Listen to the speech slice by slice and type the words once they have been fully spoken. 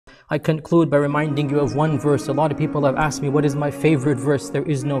I conclude by reminding you of one verse. A lot of people have asked me, what is my favorite verse? There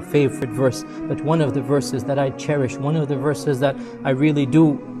is no favorite verse, but one of the verses that I cherish, one of the verses that I really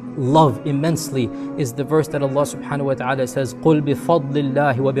do love immensely is the verse that Allah subhanahu wa ta'ala says, قُلْ بِفَضْلِ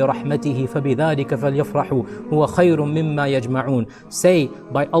اللَّهِ وَبِرَحْمَتِهِ فَبِذَلِكَ فَلْيَفْرَحُوا هُوَ خَيْرٌ مِمَّا يَجْمَعُونَ. Say,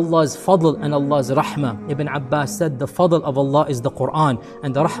 by Allah's fadl and Allah's rahmah. Ibn Abbas said, the fadl of Allah is the Quran,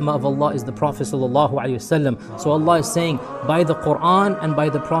 and the rahmah of Allah is the Prophet sallallahu alaihi wasallam. So Allah is saying, by the Quran and by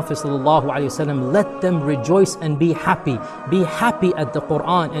the Prophet sallallahu alaihi wasallam, let them rejoice and be happy. Be happy at the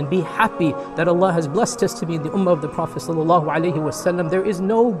Quran and be happy that Allah has blessed us to be in the ummah of the Prophet sallallahu alaihi wasallam. There is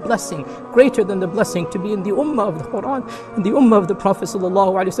no blessing greater than the blessing to be in the ummah of the Quran and the ummah of the Prophet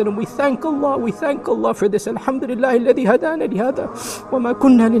sallallahu alaihi wasallam. We thank Allah for this. Alhamdulillah alladhi hadana lihada wa ma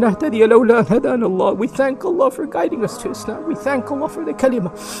kunna linahtadiya lawla an hadana Allah. We thank Allah for guiding us to Islam. We thank Allah for the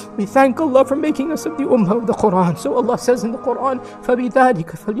kalima. We thank Allah for making us of the ummah of the Quran. So Allah says in the Quran, فَبِذَلِكَ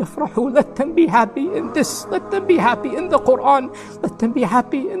فَلْيَفْرَحُوا. Let them be happy in this. Let them be happy in the Quran. Let them be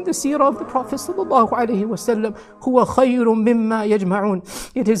happy in the seerah of the Prophet sallallahu alaihi wasallam. هُوَ خَيْرٌ مِمَّا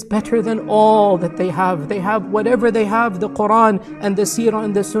يَجْمَعُونَ. It is better than all that they have. They have whatever they have. The Quran and the seerah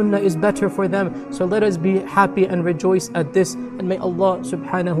and the sunnah is better for them. So let us be happy and rejoice at this. And may Allah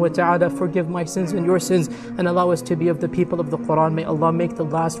subhanahu wa ta'ala forgive my sins and your sins and allow us to be of the people of the Quran. May Allah make the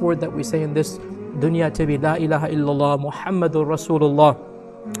last word that we say in this dunya to be La ilaha illallah Muhammadur Rasulullah.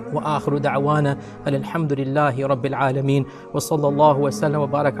 وآخر دعوانا الحمد لله رب العالمين وصلى الله وسلم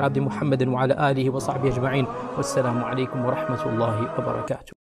وبارك على عبد محمد وعلى آله وصحبه أجمعين والسلام عليكم ورحمة الله وبركاته.